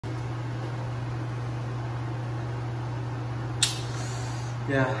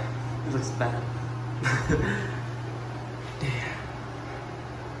Yeah, it looks bad. Damn.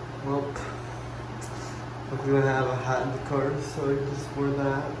 Well, I'm gonna have a hat in the car, so I just wear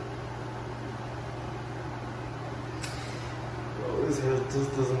that. Oh, this hair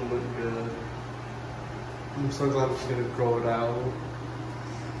just doesn't look good. I'm so glad I'm just gonna grow it out.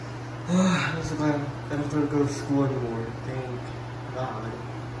 I'm so glad I don't have to go to school anymore. Thank God.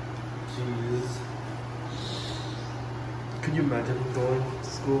 Jeez. Could you imagine going to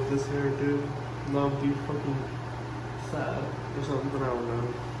school with this hair, dude? That would be fucking sad or something, I don't know.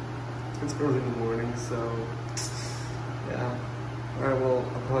 It's early in the morning, so yeah. Alright, well,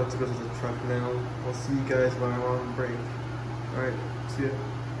 I'll probably have to go to the truck now. I'll see you guys when I'm on break. Alright, see ya.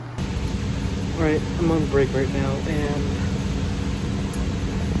 Alright, I'm on break right now, and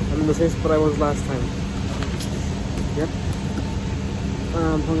I'm in the same spot I was last time. Yep.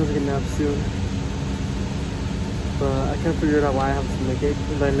 I'm probably gonna take a nap soon. But I can't figure out why I have to make it,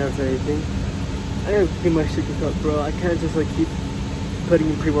 because I never said anything. I gotta clean my shit up, bro. I can't just like keep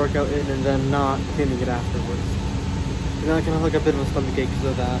putting pre-workout in and then not cleaning it afterwards. You know, I can have like a bit of a stomach ache because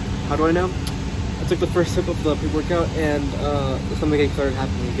of that. How do I know? I took the first sip of the pre-workout and the stomach ache started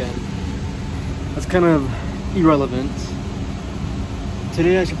happening again. That's kind of irrelevant.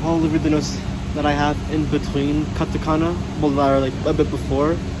 Today I should probably read the notes that I have in between katakana, well, that are like a bit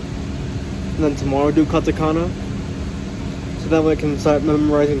before. And then tomorrow do katakana. So that way I can start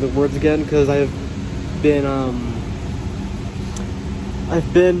memorizing the words again, because I've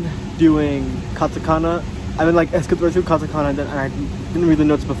been doing katakana. I've been like skipped right through katakana and I didn't read the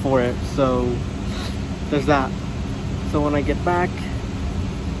notes before it, so there's that. So when I get back,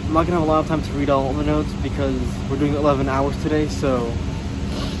 I'm not gonna have a lot of time to read all the notes because we're doing 11 hours today, so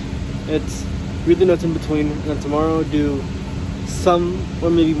it's read the notes in between, and then tomorrow do some or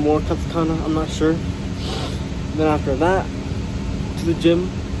maybe more katakana, I'm not sure. And then after that, to the gym.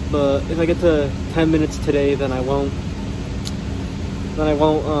 But if I get to 10 minutes today, then I won't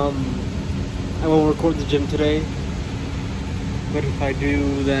record the gym today. But if I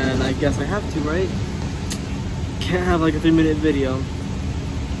do, then I guess I have to, right? Can't have like a 3-minute video.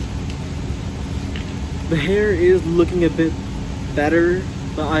 The hair is looking a bit better,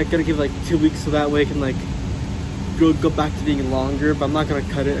 but I gotta give like 2 weeks so that way I can like go back to being longer, but I'm not gonna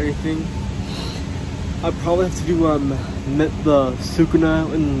cut it or anything. I probably have to do the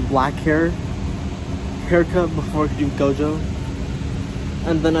Sukuna in black haircut before I can do Gojo.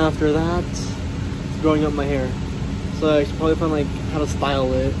 And then after that, growing up my hair. So I should probably find like how to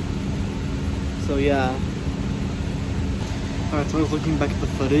style it. So yeah. Alright, so I was looking back at the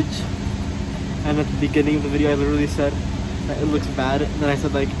footage, and at the beginning of the video I literally said that it looks bad, and then I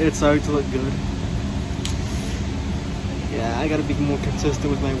said like it's starting to look good. Yeah, I gotta be more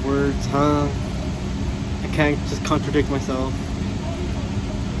consistent with my words, huh? I can't just contradict myself.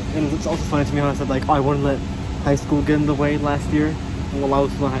 And it's also funny to me how I said like, oh, I wouldn't let high school get in the way last year. While I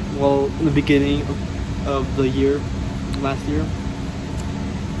was in the beginning of the year, last year.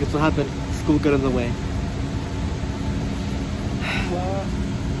 Guess what happened? School got in the way.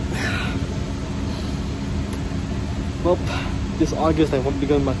 Well, this August I won't be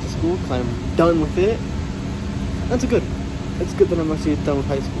going back to school because I'm done with it. That's good. It's good that I'm actually done with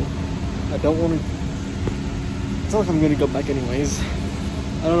high school. I don't want to. It's not like I'm going to go back anyways. I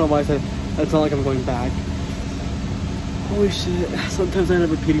don't know why I said it's not like I'm going back. Holy shit, sometimes I end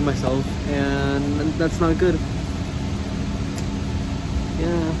up repeating myself, and that's not good.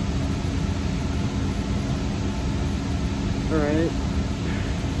 Yeah. Alright.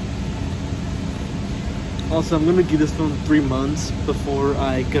 Also, I'm gonna give this phone 3 months before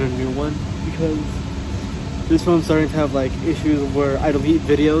I get a new one, because this phone's starting to have like issues where I delete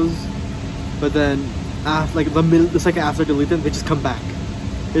videos, but then after, like the second after I delete them, they just come back.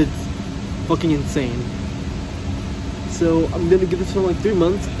 It's fucking insane. So I'm gonna give this phone like 3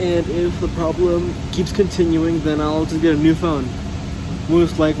 months, and if the problem keeps continuing, then I'll just get a new phone.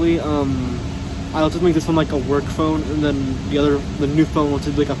 Most likely, I'll just make this one like a work phone, and then the new phone will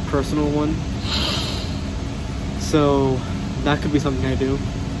just be like a personal one. So that could be something I do.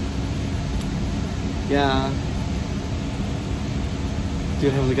 Yeah.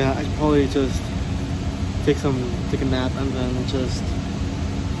 Dude, I should probably just take a nap and then just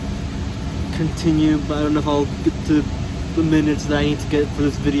continue, but I don't know if I'll get to the minutes that I need to get for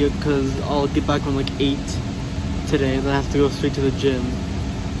this video, because I'll get back on like 8 today and then I have to go straight to the gym.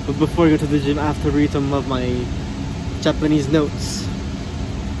 But before I go to the gym, I have to read some of my Japanese notes.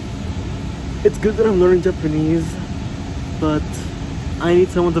 It's good that I'm learning Japanese, but I need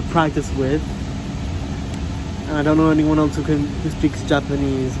someone to practice with, and I don't know anyone else who speaks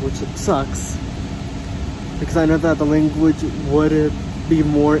Japanese, which sucks, because I know that the language would be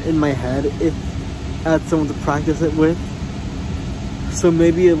more in my head if I had someone to practice it with. So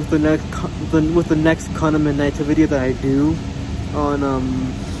maybe with the next Kahneman Nights video that I do on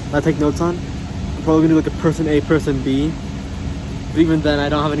I take notes on, I'm probably gonna do like a person A, person B. But even then, I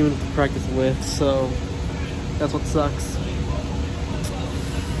don't have anyone to practice with, so that's what sucks.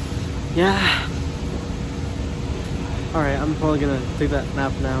 Yeah. Alright, I'm probably gonna take that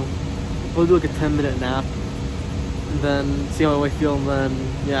nap now. We'll do like a 10-minute nap, and then see how I feel, and then,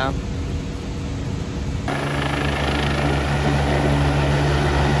 yeah.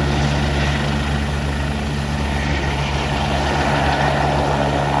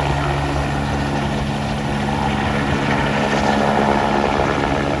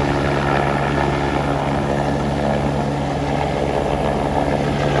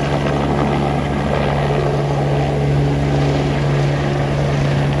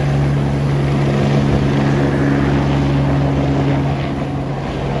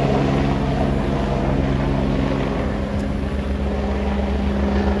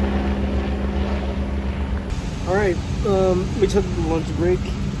 Alright, we took the lunch break,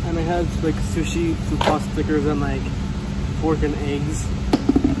 and I had like sushi, some pasta stickers, and like pork and eggs.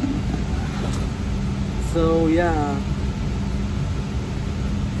 So yeah.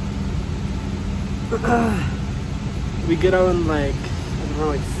 We get out in like, I don't know,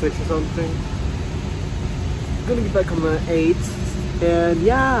 like 6 or something. I'm gonna get back home at 8, and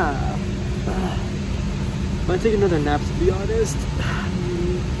yeah. Might take another nap, to be honest.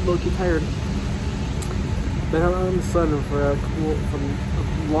 I'm low-key tired. Been out in the sun for a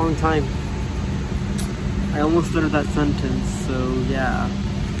long time. I almost started that sentence, so yeah.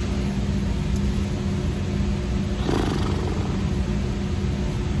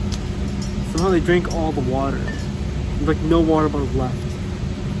 Somehow they drank all the water. There's like no water bottles left.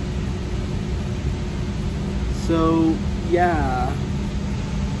 So yeah.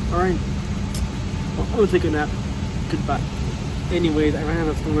 Alright. Well, I'm gonna take a nap. Goodbye. Anyways, I ran out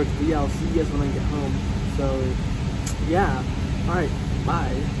of homework, but yeah, I'll see you guys when I get home. So, yeah. Alright,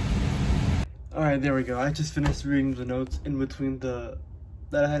 bye. Alright, there we go. I just finished reading the notes in between that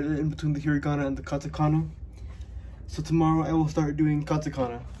I had in between the hiragana and the katakana. So tomorrow I will start doing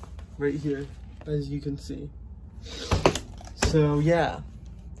katakana. Right here, as you can see. So, yeah.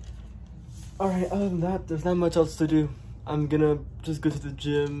 Alright, other than that, there's not much else to do. I'm gonna just go to the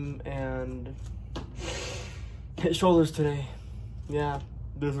gym and hit shoulders today. Yeah,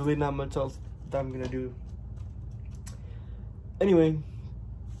 there's really not much else that I'm gonna do. Anyway,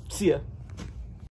 see ya.